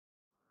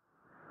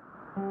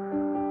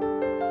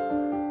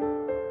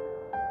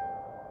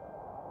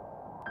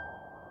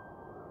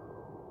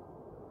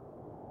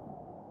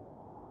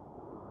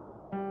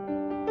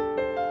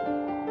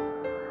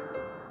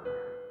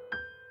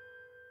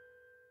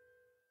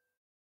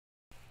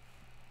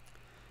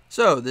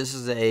So this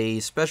is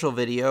a special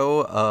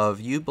video of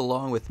You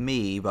Belong With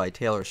Me by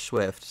Taylor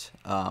Swift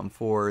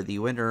for the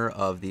winner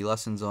of the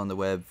Lessons on the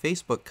Web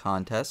Facebook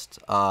contest,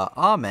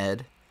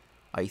 Ahmed.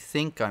 I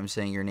think I'm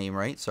saying your name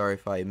right. Sorry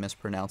if I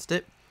mispronounced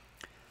it.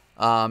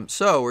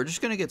 So we're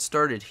just gonna get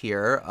started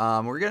here.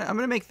 I'm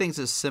gonna make things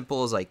as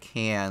simple as I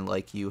can,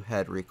 like you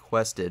had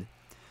requested.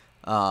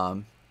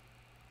 So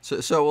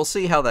we'll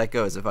see how that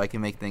goes if I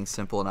can make things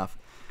simple enough.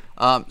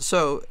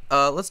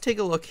 Let's take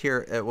a look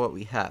here at what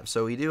we have.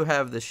 So we do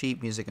have the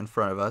sheet music in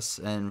front of us,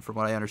 and from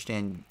what I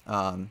understand,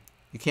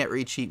 you can't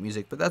read sheet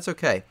music, but that's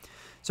okay.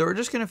 So we're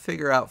just going to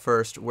figure out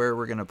first where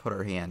we're going to put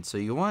our hand. So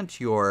you want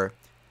your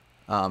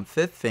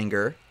fifth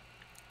finger,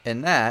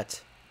 and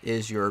that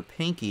is your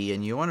pinky,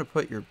 and you want to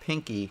put your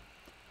pinky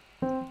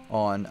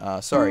on,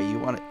 you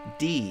want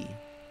D,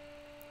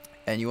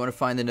 and you want to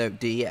find the note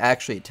D.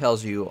 Actually, it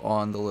tells you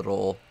on the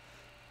little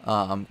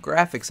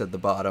graphics at the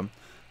bottom.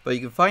 But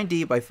you can find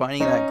D by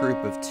finding that group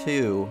of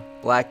two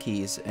black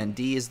keys, and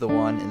D is the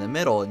one in the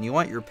middle, and you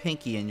want your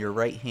pinky and your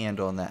right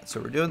hand on that.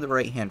 So we're doing the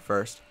right hand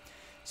first.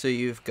 So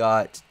you've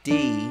got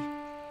D,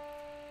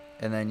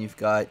 and then you've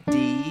got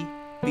D,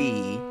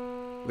 B,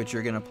 which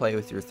you're going to play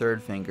with your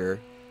third finger,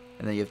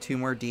 and then you have two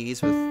more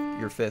Ds with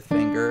your fifth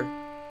finger,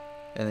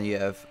 and then you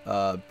have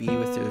B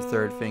with your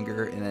third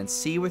finger, and then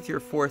C with your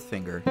fourth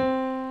finger.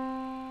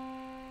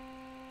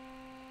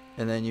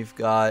 And then you've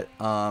got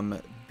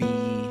B,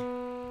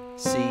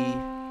 C,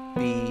 B,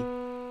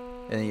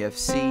 and then you have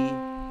C,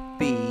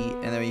 B,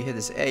 and then when you hit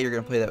this A, you're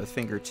going to play that with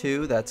finger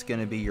 2. That's going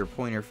to be your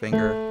pointer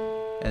finger,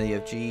 and then you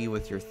have G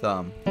with your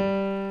thumb.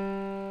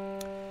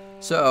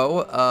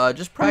 So,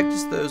 just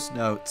practice those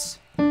notes.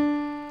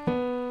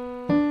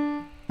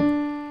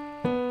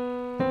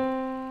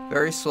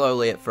 Very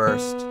slowly at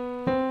first.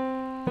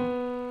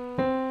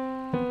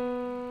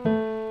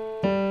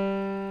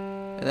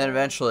 And then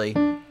eventually,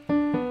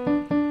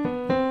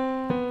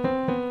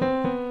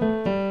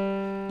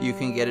 you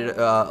can get it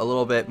a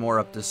little bit more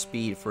up to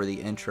speed for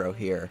the intro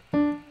here.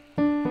 And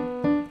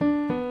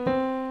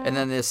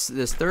then this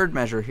third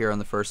measure here on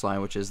the first line,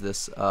 which is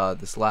this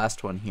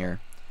last one here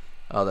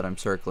that I'm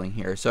circling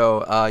here.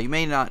 So you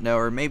may not know,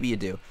 or maybe you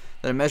do,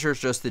 that a measure is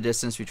just the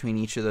distance between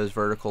each of those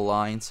vertical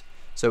lines.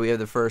 So we have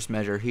the first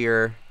measure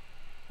here,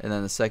 and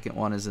then the second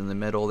one is in the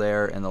middle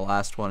there, and the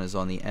last one is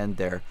on the end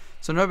there.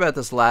 So know about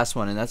this last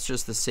one, and that's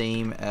just the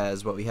same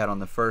as what we had on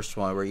the first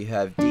one, where you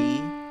have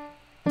D,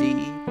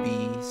 D,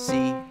 B,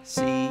 C,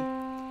 C.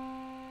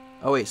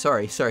 Oh wait,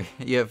 sorry.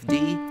 You have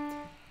D,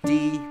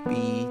 D,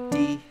 B,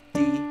 D,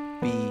 D,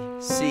 B,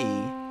 C.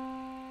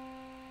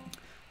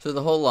 So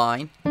the whole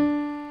line.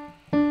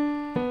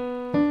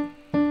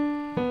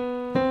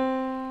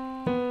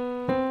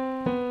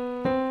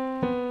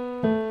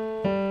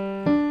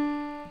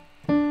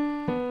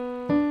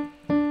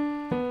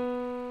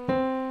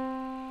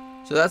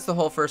 So that's the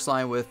whole first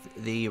line with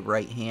the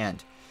right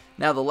hand.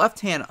 Now the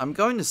left hand, I'm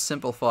going to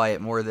simplify it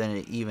more than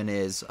it even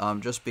is,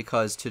 just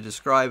because to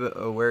describe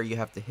where you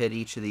have to hit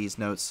each of these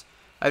notes,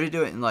 I have to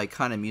do it in like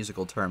kind of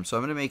musical terms. So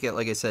I'm going to make it,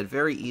 like I said,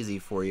 very easy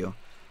for you.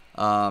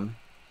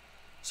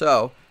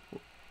 So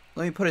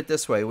let me put it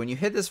this way. When you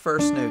hit this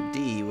first note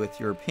D with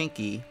your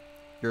pinky,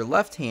 your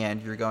left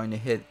hand, you're going to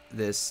hit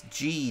this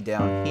G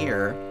down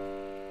here.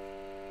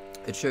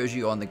 It shows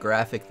you on the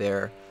graphic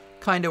there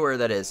kind of where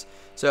that is.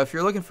 So if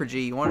you're looking for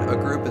G, you want a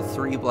group of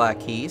 3 black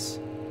keys.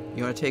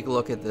 You want to take a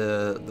look at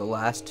the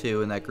last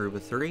 2 in that group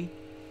of 3,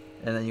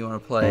 and then you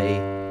want to play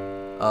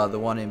the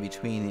one in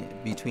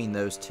between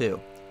those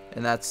 2,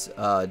 and that's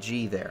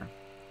G there.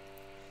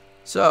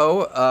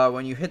 So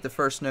when you hit the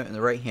first note in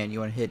the right hand,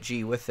 you want to hit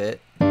G with it,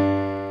 and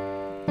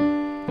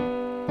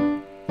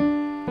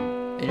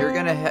you're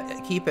going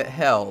to keep it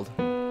held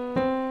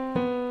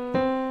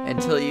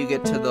until you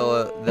get to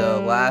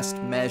the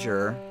last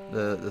measure,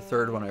 the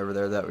third one over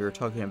there that we were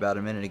talking about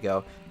a minute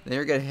ago. Then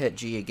you're going to hit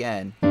G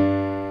again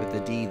with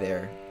the D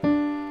there,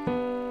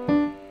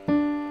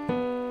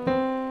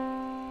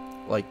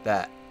 like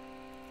that.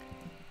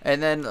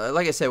 And then,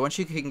 like I said, once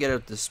you can get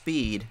up to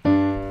speed,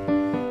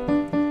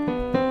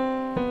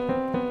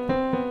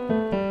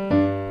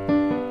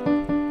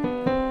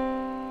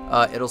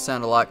 it'll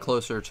sound a lot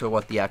closer to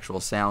what the actual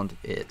sound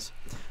is.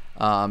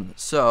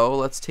 So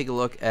let's take a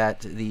look at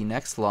the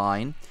next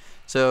line.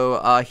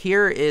 So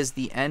here is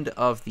the end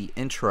of the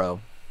intro,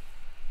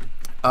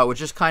 which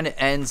just kind of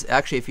ends.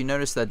 Actually, if you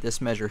notice that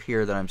this measure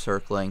here that I'm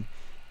circling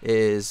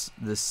is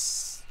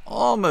this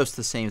almost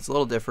the same. It's a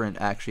little different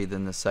actually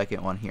than the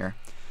second one here.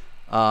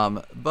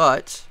 So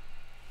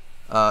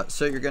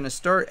you're going to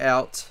start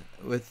out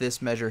with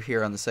this measure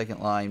here on the second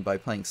line by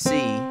playing C,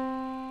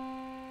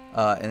 and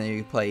then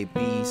you play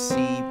B,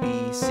 C,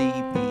 B, C,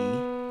 B,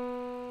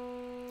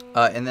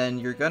 and then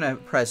you're going to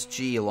press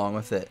G along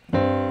with it.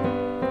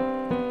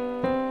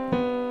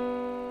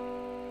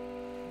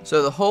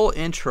 So the whole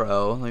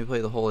intro, let me play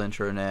the whole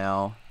intro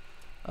now.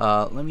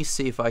 Let me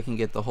see if I can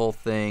get the whole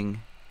thing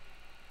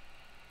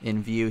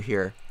in view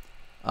here.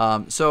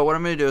 So what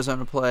I'm going to do is I'm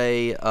going to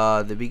play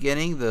the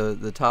beginning,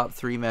 the top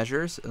 3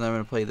 measures, and then I'm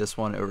going to play this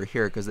one over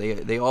here because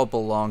they all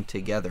belong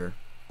together.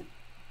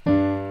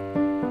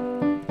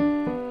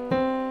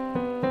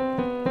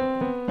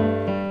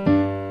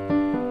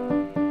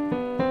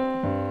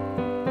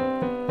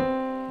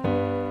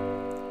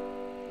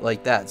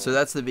 like that. So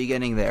that's the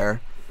beginning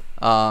there.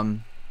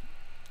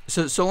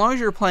 So long as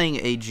you're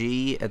playing a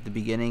G at the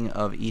beginning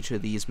of each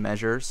of these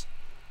measures,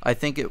 I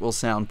think it will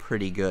sound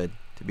pretty good,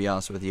 to be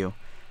honest with you.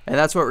 And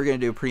that's what we're going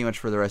to do pretty much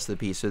for the rest of the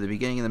piece. So the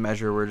beginning of the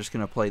measure, we're just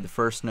going to play the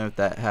first note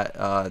that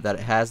it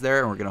has there,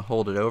 and we're going to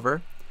hold it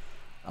over.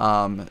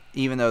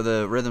 Even though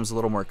the rhythm's a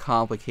little more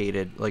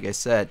complicated, like I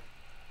said,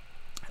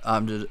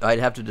 I'd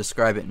have to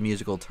describe it in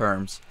musical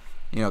terms,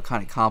 you know,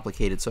 kind of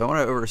complicated. So I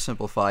want to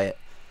oversimplify it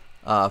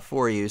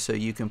for you so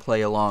you can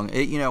play along,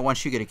 you know,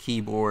 once you get a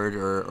keyboard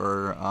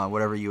or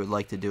whatever you would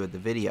like to do with the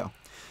video.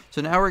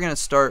 So now we're going to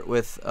start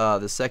with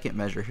the second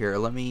measure here.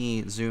 Let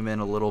me zoom in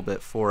a little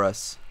bit for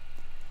us.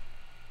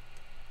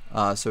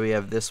 So we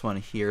have this one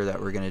here that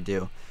we're going to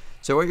do.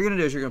 So what you're going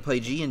to do is you're going to play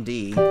G and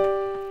D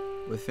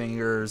with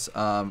fingers,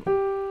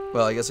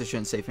 well, I guess I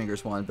shouldn't say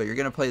fingers one, but you're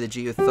going to play the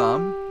G with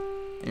thumb,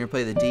 and you're going to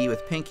play the D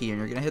with pinky, and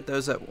you're going to hit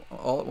those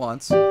all at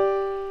once.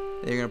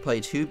 Then you're going to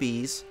play 2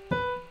 Bs,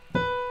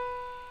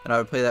 and I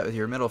would play that with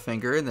your middle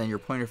finger, and then your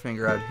pointer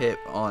finger I would hit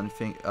on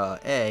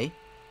A,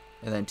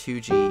 and then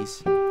 2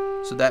 Gs.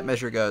 So that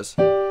measure goes,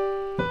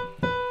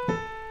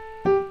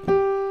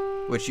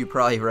 which you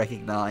probably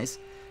recognize.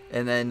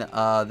 And then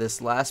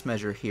this last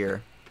measure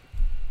here,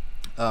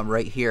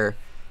 right here,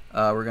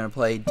 we're going to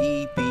play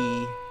D,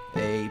 B,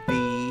 A,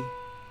 B,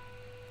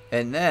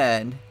 and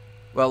then,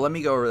 well, let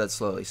me go over that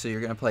slowly. So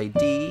you're going to play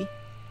D,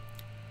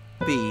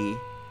 B,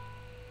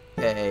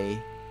 A,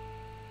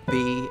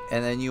 B,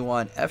 and then you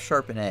want F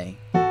sharp and A.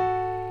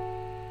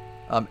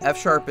 F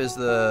sharp is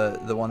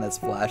the one that's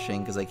flashing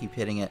because I keep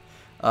hitting it,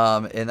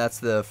 and that's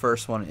the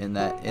first one in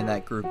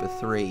that group of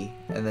 3.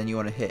 And then you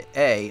want to hit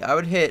A. I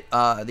would hit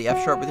the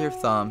F sharp with your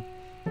thumb,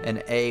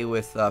 and A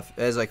with,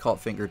 as I call it,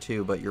 finger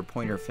 2, but your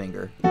pointer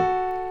finger.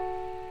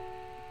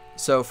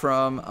 So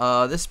from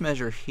this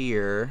measure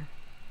here,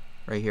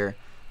 right here,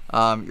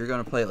 you're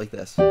going to play it like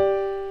this.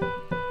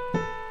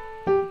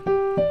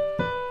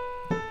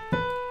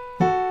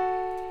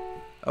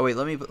 Oh wait,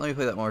 let me play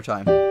that one more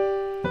time.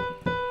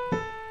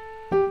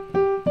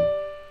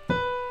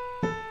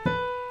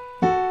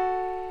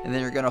 And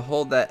then you're going to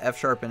hold that F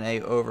sharp and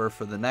A over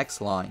for the next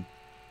line.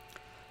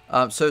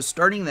 So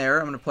starting there,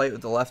 I'm going to play it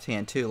with the left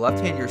hand too.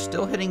 Left hand, you're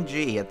still hitting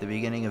G at the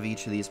beginning of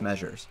each of these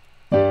measures.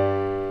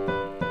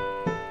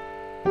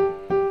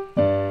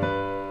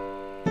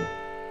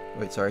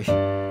 Wait, sorry.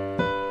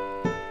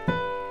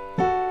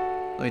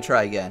 Let me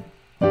try again.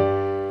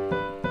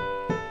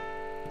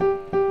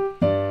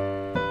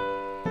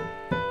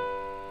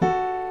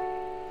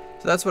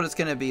 So that's what it's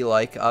going to be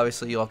like.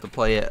 Obviously, you'll have to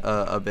play it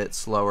a bit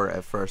slower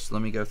at first.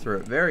 Let me go through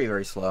it very,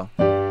 very slow.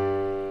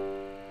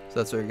 So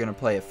that's what you're going to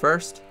play at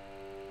first.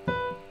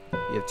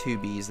 You have 2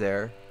 Bs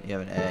there. You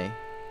have an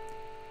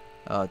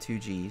A. 2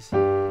 Gs.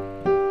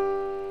 And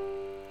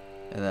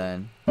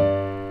then...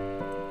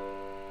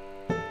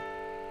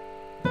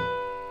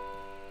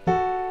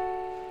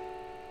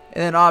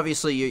 And then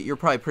obviously you're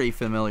probably pretty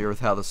familiar with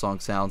how the song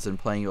sounds and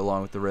playing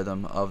along with the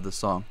rhythm of the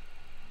song.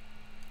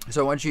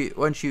 So once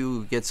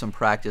you get some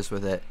practice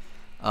with it,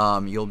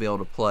 you'll be able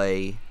to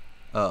play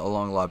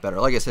along a lot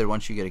better. Like I said,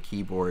 once you get a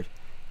keyboard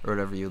or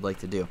whatever you'd like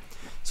to do.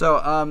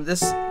 So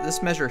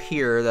this measure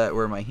here, that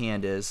where my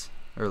hand is,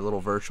 or a little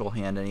virtual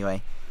hand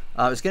anyway,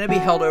 is going to be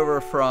held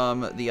over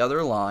from the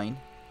other line.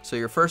 So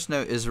your first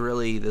note is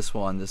really this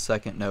one, the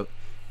second note,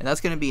 and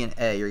that's going to be an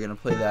A. You're going to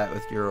play that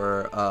with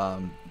your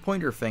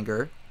pointer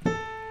finger, and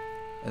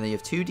then you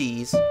have 2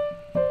 Ds,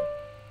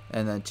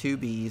 and then 2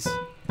 Bs,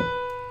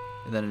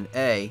 and then an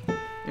A.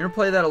 You're going to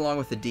play that along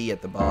with the D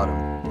at the bottom,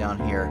 down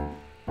here.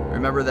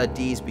 Remember that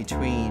D's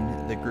between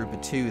the group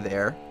of 2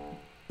 there.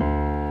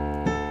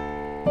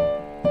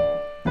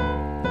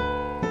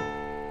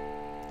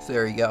 So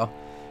there you go.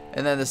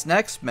 And then this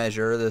next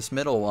measure, this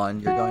middle one,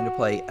 you're going to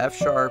play F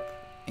sharp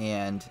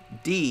and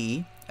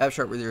D. F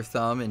sharp with your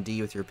thumb and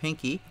D with your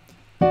pinky.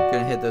 You're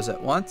going to hit those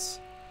at once.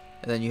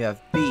 And then you have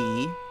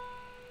B,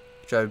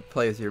 which I would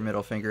play with your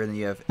middle finger. And then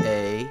you have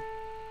A,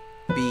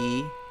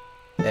 B,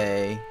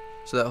 A.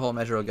 So that whole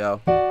measure will go.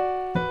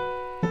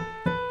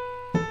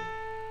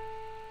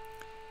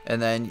 And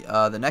then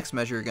the next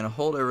measure, you're going to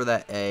hold over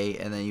that A,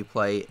 and then you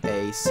play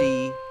A,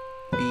 C,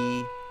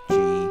 B,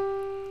 G.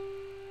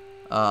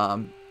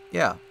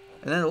 Yeah.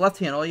 And then the left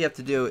hand, all you have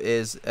to do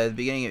is, at the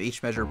beginning of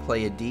each measure,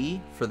 play a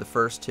D for the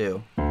first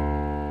 2.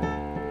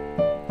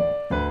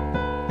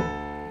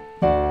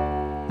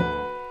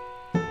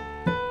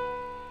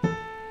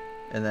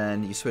 And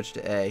then you switch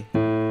to A.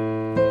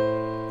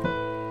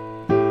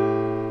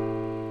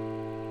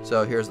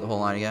 So here's the whole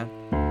line again.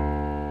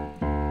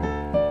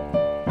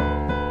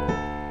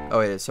 Oh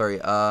wait, sorry.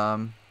 Let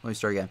me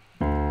start again.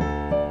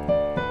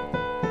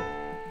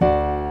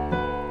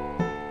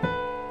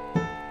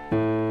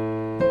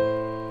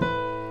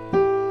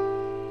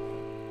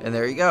 And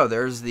there you go.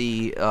 There's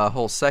the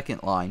whole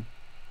second line.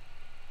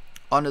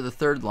 On to the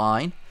third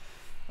line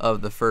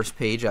of the first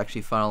page,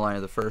 actually final line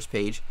of the first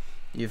page.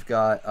 You've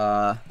got,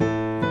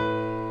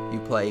 you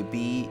play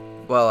B,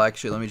 well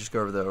actually let me just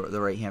go over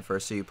the right hand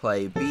first. So you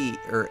play B,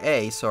 or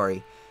A,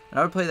 sorry, And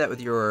I would play that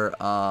with your,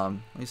 let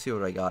me see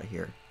what I got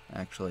here,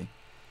 actually.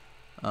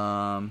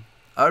 I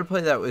would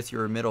play that with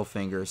your middle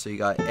finger. So you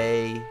got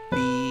A,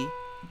 B,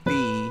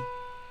 B,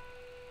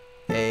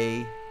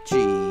 A, G,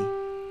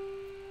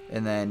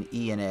 and then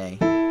E and A.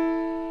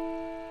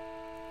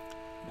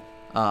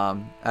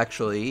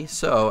 Actually,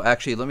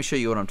 let me show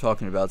you what I'm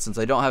talking about, since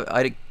I don't have,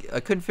 I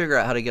couldn't figure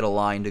out how to get a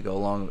line to go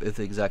along with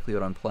exactly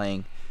what I'm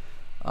playing.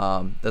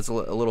 That's a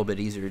little bit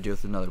easier to do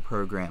with another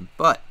program,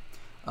 but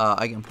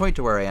I can point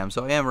to where I am.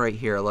 So I am right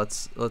here.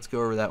 Let's go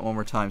over that one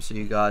more time. So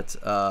you got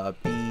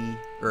B,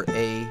 or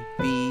A,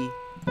 B,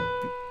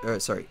 or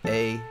sorry,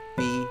 A,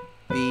 B,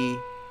 B,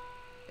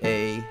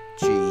 A,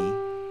 G,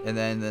 and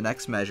then the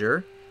next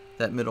measure,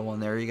 that middle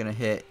one there, you're gonna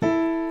hit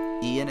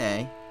E and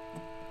A.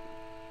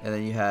 And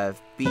then you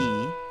have B,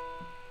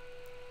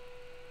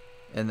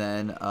 and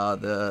then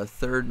the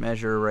third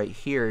measure right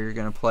here, you're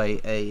gonna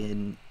play A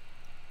and,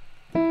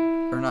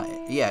 or not,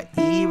 yeah,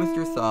 E with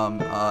your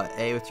thumb,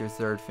 A with your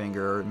third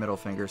finger or middle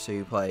finger. So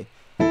you play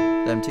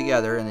them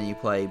together, and then you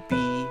play B,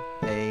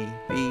 A,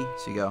 B.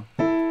 So you go,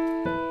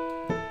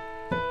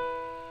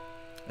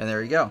 and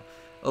there you go.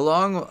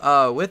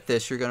 Along with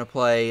this, you're gonna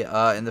play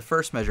in the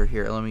first measure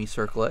here. Let me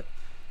circle it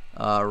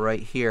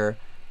right here.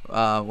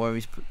 When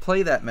we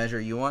play that measure,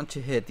 you want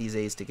to hit these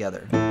A's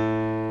together.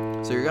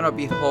 So you're going to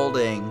be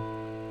holding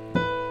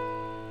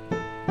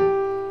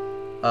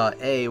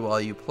A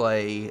while you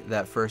play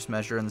that first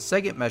measure. And the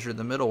second measure,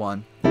 the middle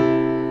one,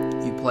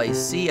 you play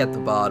C at the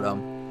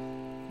bottom.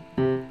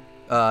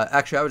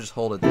 Actually, I would just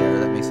hold it there.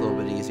 That makes it a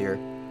little bit easier.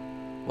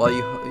 While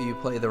you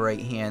play the right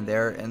hand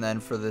there. And then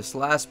for this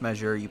last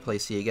measure, you play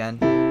C again.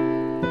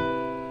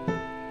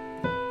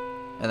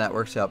 And that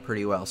works out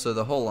pretty well. So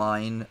the whole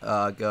line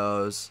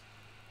goes...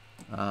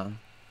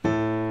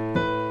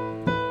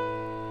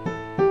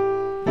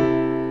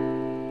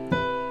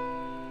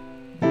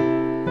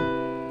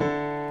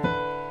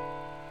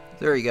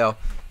 there you go.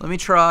 Let me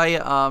try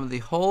the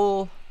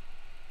whole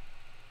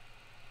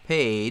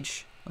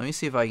page. Let me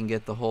see if I can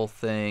get the whole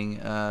thing.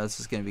 This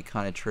is going to be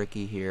kind of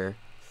tricky here.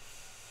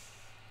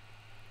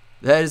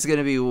 That is going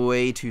to be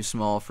way too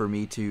small for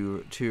me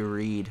to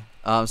read.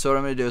 So what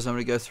I'm going to do is I'm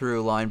going to go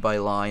through line by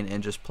line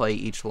and just play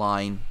each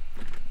line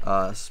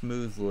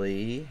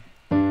smoothly.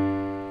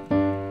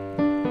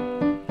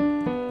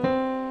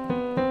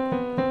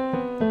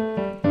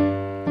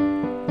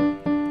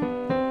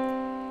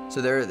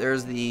 So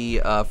there's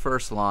the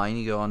first line.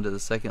 You go on to the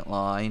second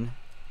line,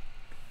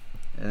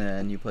 and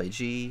then you play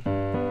G.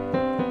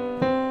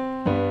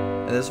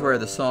 And this is where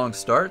the song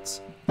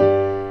starts.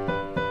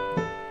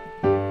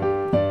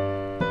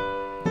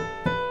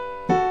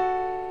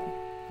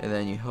 And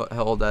then you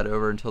hold that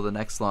over until the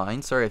next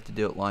line. Sorry I have to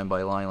do it line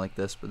by line like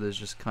this, but this is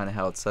just kind of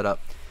how it's set up.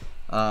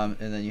 And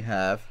then you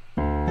have...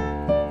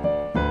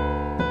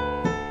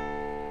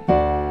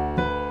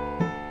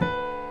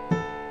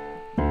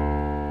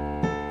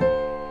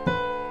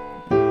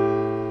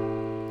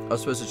 I was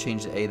supposed to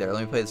change the A there.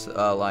 Let me play this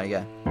line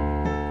again.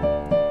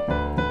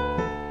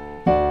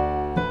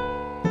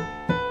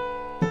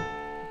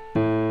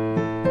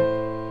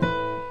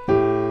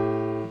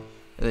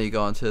 And then you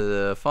go on to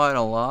the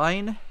final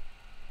line.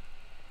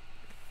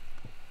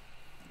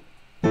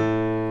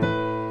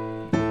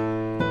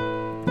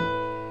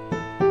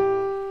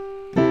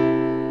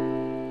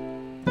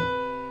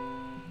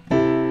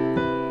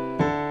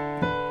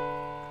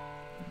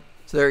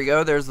 So there you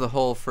go. There's the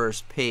whole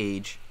first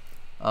page.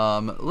 What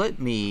I'm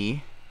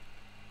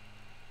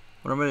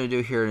going to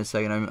do here in a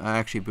second, I'm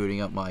actually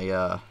booting up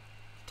my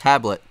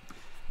tablet.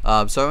 So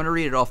I'm going to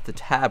read it off the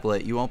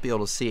tablet. You won't be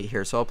able to see it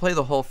here. So I'll play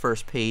the whole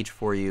first page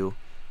for you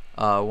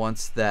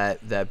once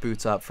that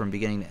boots up from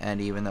beginning to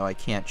end, even though I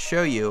can't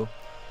show you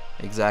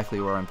exactly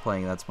where I'm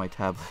playing. That's my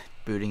tablet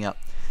booting up.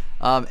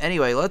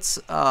 Anyway, let's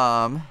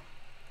talk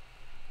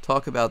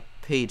about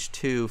page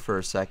 2 for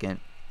a second.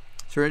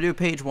 So we're going to do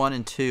page 1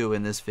 and 2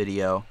 in this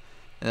video.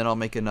 And then I'll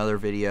make another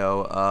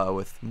video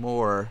with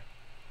more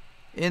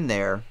in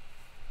there.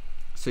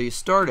 So you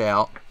start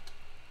out,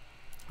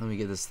 let me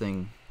get this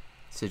thing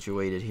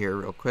situated here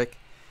real quick.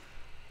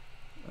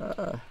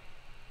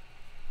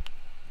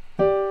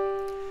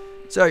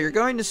 So you're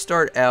going to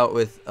start out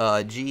with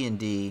G and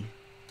D.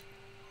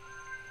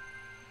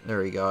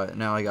 There we go.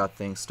 Now I got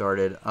things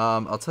started.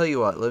 I'll tell you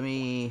what, let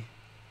me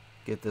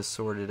get this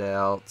sorted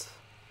out.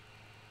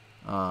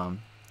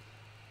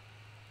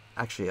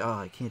 Actually,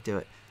 I can't do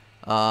it.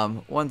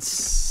 1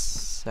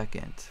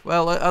 second.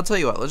 Well, I'll tell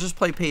you what. Let's just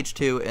play page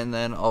 2, and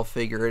then I'll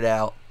figure it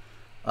out.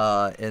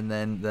 And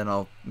then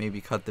I'll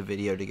maybe cut the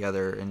video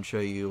together and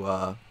show you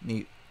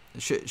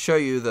show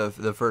you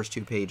the first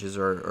 2 pages,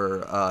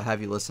 or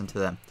have you listen to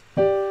them.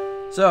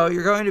 So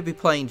you're going to be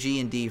playing G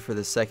and D for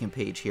the second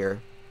page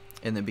here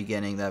in the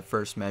beginning, that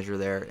first measure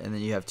there, and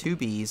then you have 2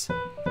 B's,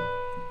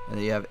 and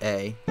then you have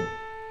A, and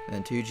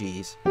then 2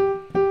 G's,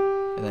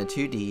 and then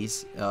 2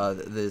 D's.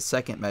 The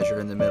second measure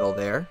in the middle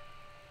there.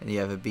 And you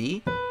have a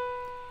B,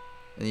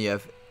 and you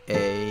have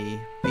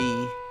A,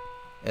 B,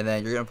 and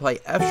then you're going to play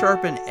F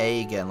sharp and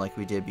A again like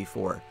we did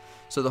before.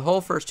 So the whole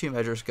first 2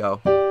 measures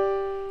go.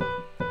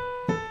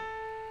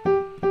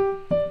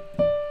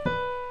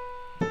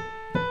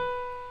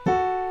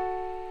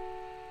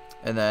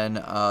 And then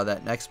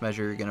that next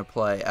measure you're going to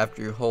play,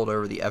 after you hold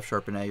over the F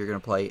sharp and A, you're going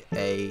to play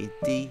A,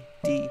 D,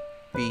 D,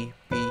 B,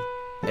 B,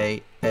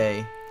 A,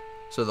 A.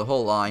 So the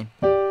whole line.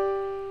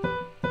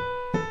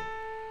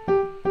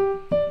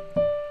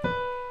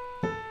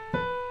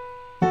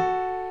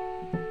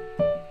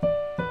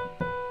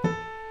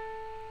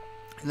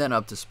 And then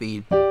up to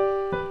speed.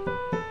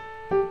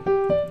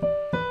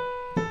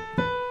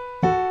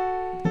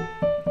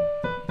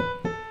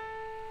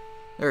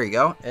 There you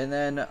go. And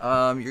then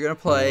you're going to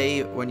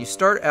play, when you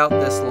start out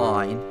this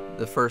line,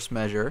 the first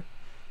measure,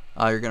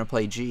 you're going to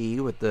play G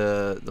with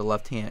the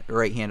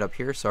right hand up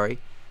here, sorry.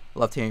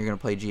 Left hand you're going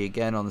to play G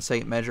again on the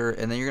second measure,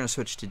 and then you're going to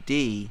switch to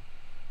D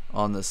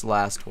on this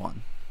last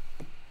one.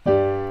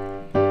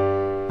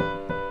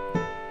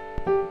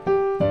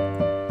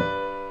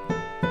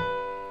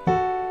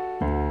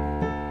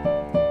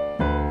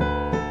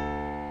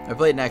 I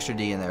played an extra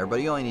D in there,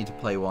 but you only need to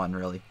play one,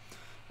 really.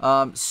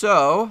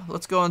 So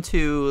let's go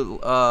into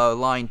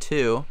line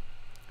 2.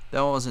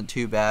 That one wasn't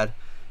too bad.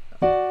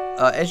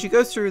 As you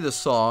go through the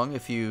song,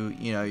 if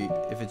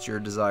if it's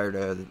your desire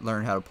to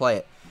learn how to play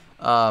it,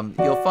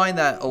 you'll find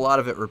that a lot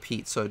of it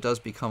repeats, so it does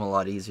become a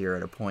lot easier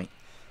at a point.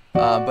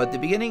 But the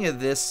beginning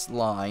of this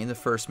line, the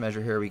first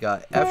measure here, we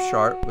got F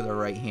sharp with our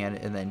right hand,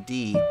 and then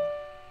D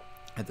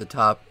at the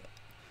top.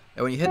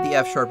 And when you hit the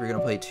F sharp, you're going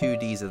to play 2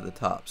 Ds at the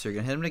top. So you're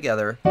going to hit them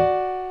together,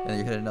 and then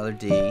you hit another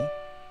D,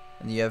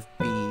 and you have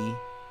B,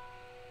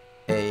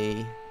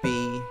 A,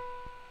 B,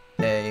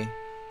 A.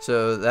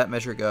 So that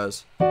measure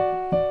goes.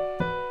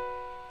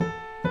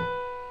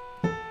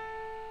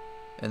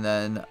 And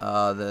then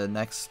the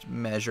next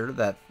measure,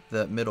 the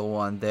middle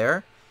one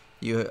there,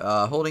 you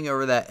holding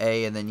over that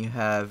A, and then you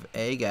have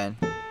A again,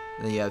 and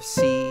then you have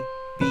C,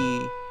 B,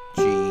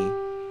 G,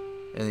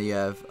 and then you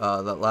have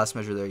that last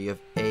measure there, you have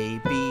A,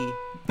 B,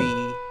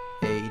 B,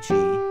 A, G,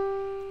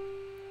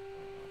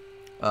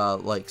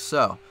 like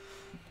so.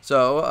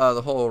 So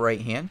the whole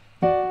right hand.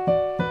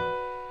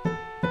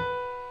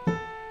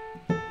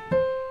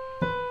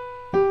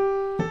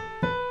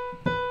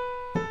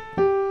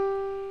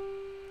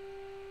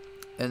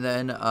 And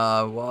then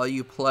while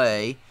you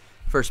play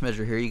first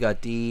measure here, you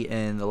got D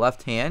in the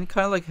left hand,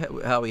 kind of like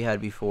how we had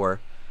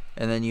before.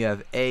 And then you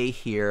have A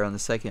here on the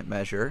second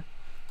measure.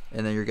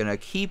 And then you're gonna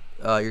hit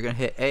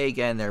A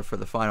again there for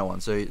the final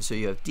one. So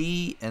you have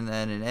D and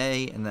then an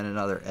A and then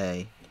another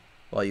A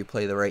while you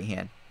play the right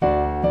hand.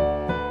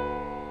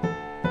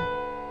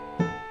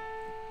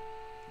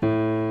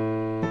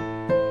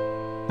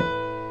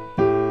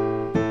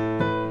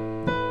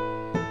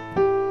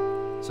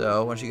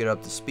 So once you get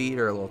up to speed,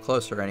 or a little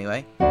closer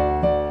anyway, or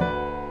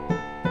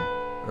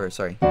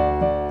sorry.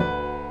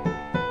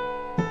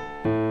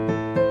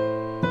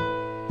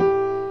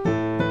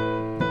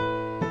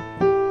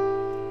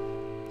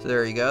 So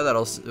there you go.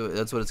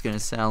 That's what it's going to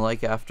sound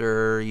like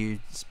after you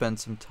spend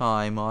some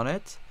time on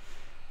it.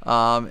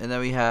 And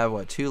then we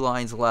have 2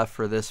 lines left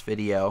for this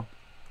video.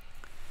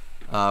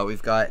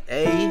 We've got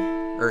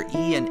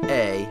E and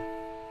A.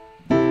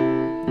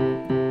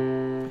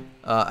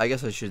 I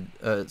guess I should,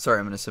 sorry,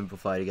 I'm going to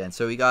simplify it again.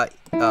 So we got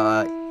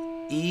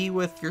E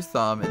with your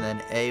thumb and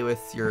then A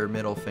with your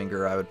middle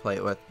finger, I would play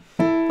it with.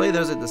 Play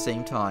those at the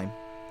same time.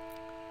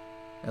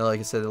 And like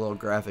I said, the little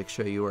graphics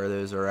show you where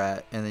those are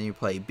at. And then you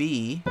play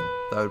B,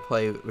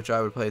 which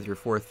I would play with your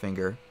 4th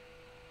finger.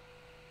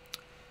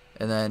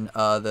 And then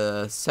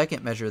the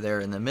second measure there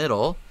in the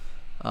middle,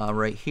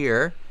 right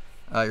here,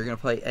 you're going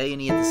to play A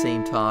and E at the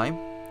same time.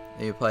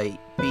 Then you play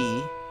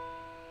B,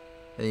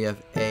 and you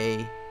have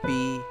A,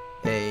 B,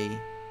 A,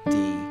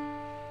 D.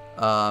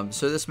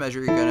 So this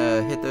measure, you're going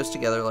to hit those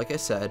together, like I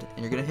said, and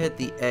you're going to hit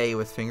the A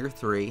with finger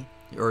 3,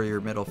 or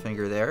your middle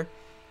finger there.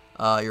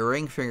 Your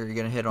ring finger, you're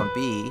going to hit on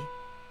B,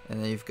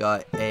 and then you've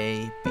got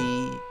A,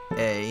 B,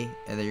 A,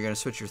 and then you're going to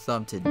switch your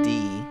thumb to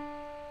D.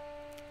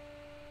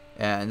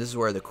 And this is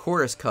where the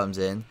chorus comes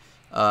in.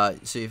 So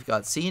you've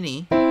got C and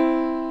E.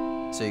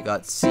 So you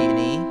got C and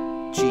E,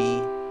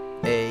 G,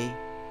 A,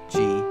 G,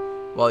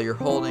 while you're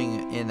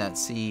holding in that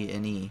C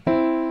and E.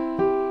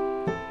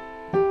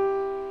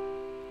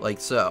 Like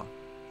so.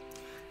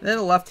 And then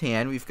the left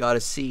hand, we've got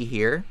a C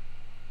here.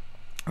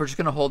 We're just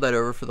going to hold that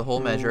over for the whole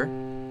measure.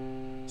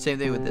 Same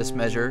thing with this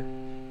measure.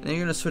 And then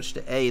you're going to switch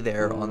to A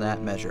there on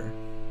that measure.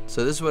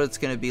 So this is what it's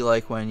going to be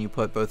like when you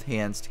put both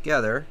hands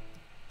together.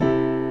 So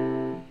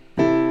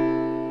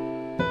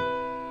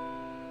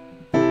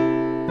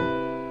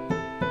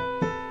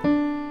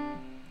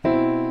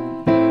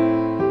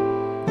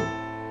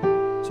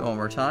one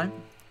more time.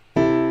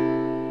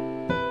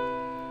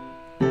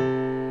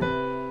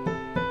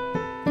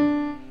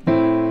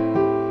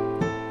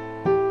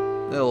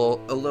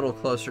 A little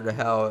closer to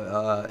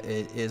how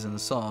it is in the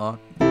song.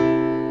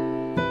 And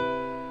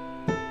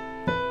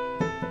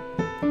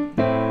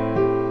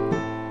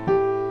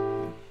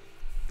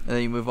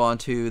then you move on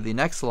to the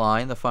next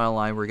line, the final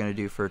line we're going to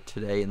do for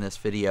today in this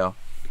video.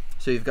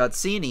 So you've got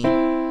C and E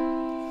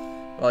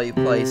while you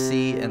play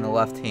C in the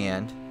left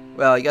hand.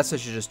 Well, I guess I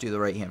should just do the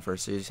right hand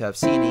first. So you just have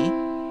C and E,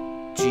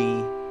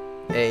 G,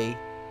 A,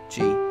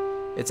 G.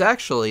 It's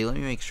actually, let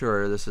me make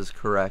sure this is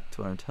correct,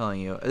 what I'm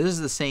telling you. This is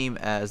the same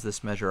as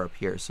this measure up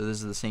here. So this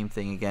is the same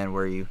thing again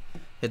where you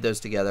hit those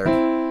together.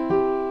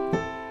 And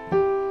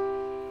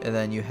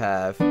then you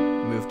have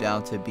moved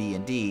down to B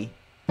and D.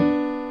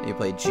 And you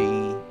play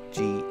G,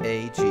 G,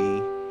 A,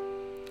 G.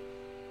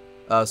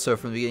 So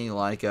from the beginning of the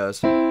line it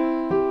goes.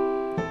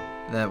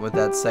 And then with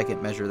that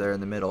second measure there in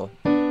the middle,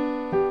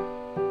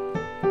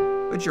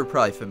 which you're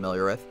probably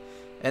familiar with.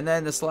 And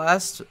then this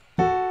last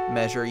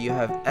measure, you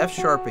have F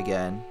sharp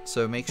again.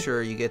 So make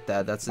sure you get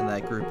that. That's in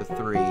that group of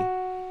 3,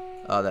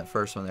 that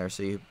first one there.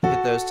 So you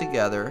hit those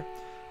together.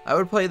 I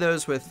would play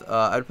those with,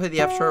 I would play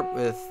the F sharp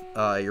with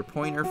your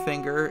pointer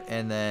finger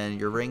and then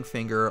your ring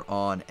finger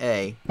on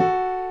A.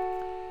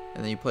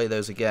 And then you play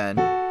those again.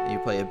 And you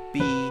play a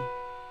B,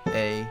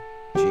 A,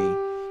 G.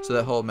 So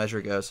that whole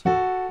measure goes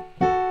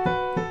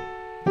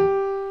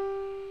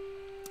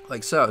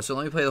like so. So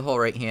let me play the whole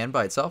right hand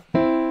by itself.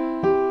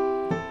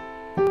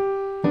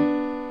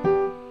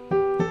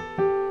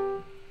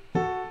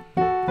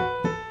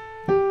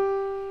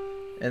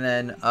 And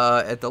then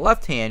at the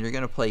left hand, you're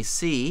going to play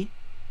C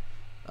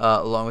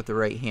along with the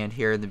right hand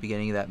here in the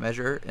beginning of that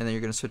measure. And then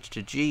you're going to switch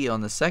to G on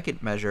the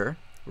second measure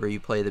where you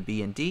play the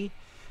B and D.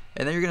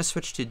 And then you're going to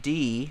switch to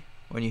D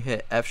when you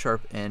hit F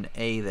sharp and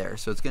A there.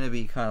 So it's going to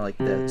be kind of like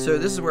this. So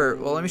this is where,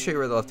 well, let me show you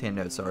where the left hand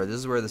notes are. This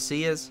is where the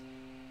C is.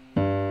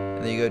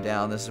 And then you go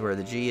down. This is where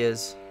the G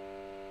is.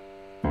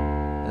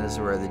 And this is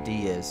where the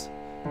D is.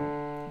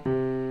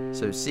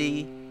 So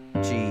C,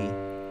 G,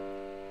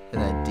 and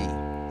then D.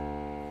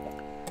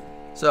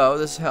 So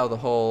this is how the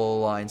whole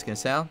line's going to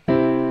sound.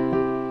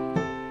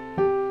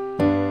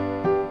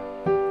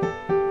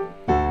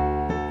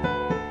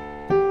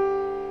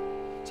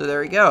 So there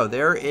we go.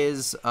 There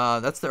is,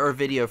 that's our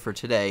video for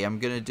today. I'm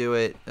going to do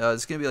it,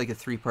 it's going to be like a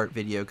 3-part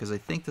video because I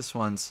think this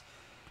one's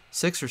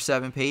 6 or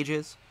 7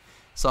 pages,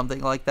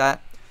 something like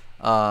that.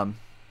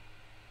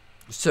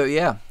 So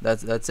yeah,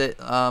 that's it.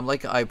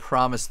 Like I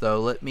promised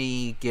though, let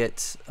me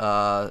get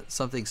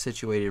something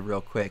situated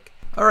real quick.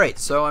 Alright,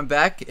 so I'm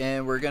back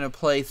and we're going to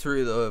play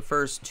through the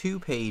first 2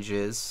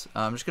 pages.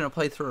 I'm just going to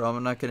play through them.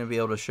 I'm not going to be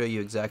able to show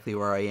you exactly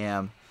where I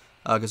am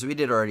because we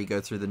did already go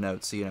through the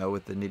notes, you know,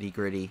 with the nitty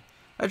gritty.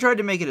 I tried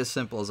to make it as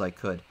simple as I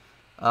could.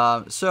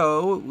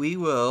 So we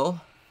will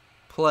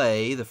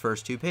play the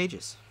first 2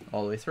 pages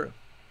all the way through.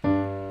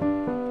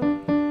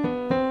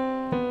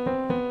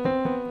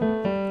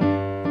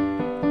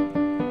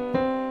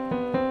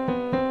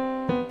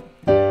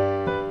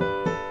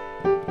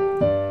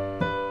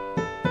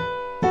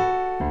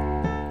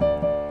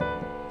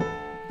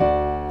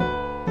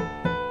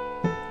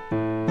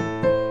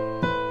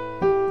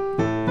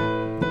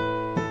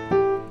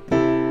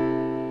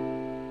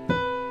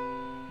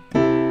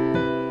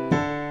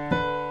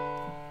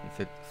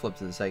 Flip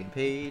to the second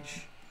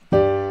page.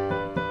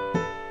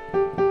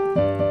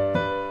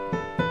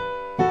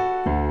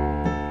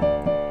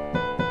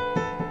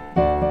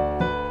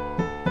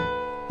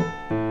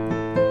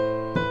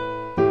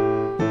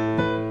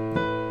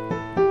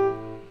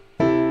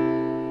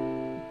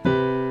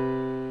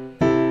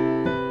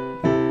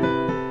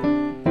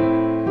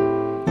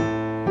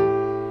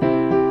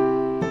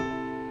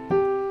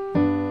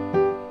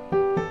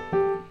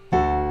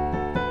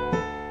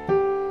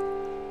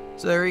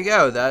 So there you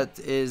go. That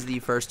is the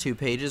first 2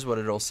 pages, what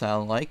it'll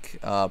sound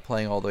like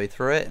playing all the way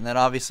through it. And then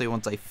obviously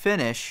once I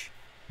finish,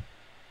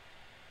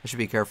 I should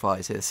be careful how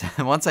I say this.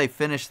 Once I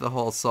finish the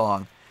whole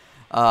song,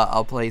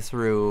 I'll play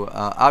through,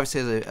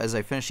 obviously as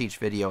I finish each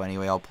video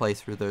anyway, I'll play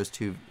through those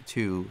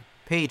two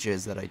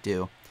pages that I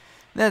do.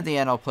 And then at the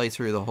end I'll play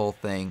through the whole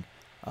thing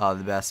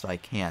the best I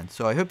can.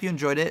 So I hope you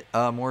enjoyed it.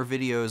 More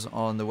videos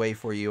on the way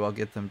for you. I'll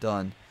get them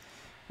done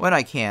when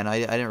I can. I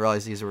didn't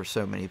realize these were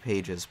so many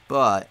pages,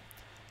 but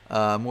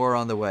more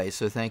on the way.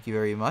 So thank you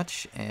very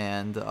much,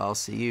 and I'll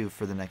see you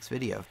for the next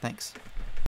video. Thanks.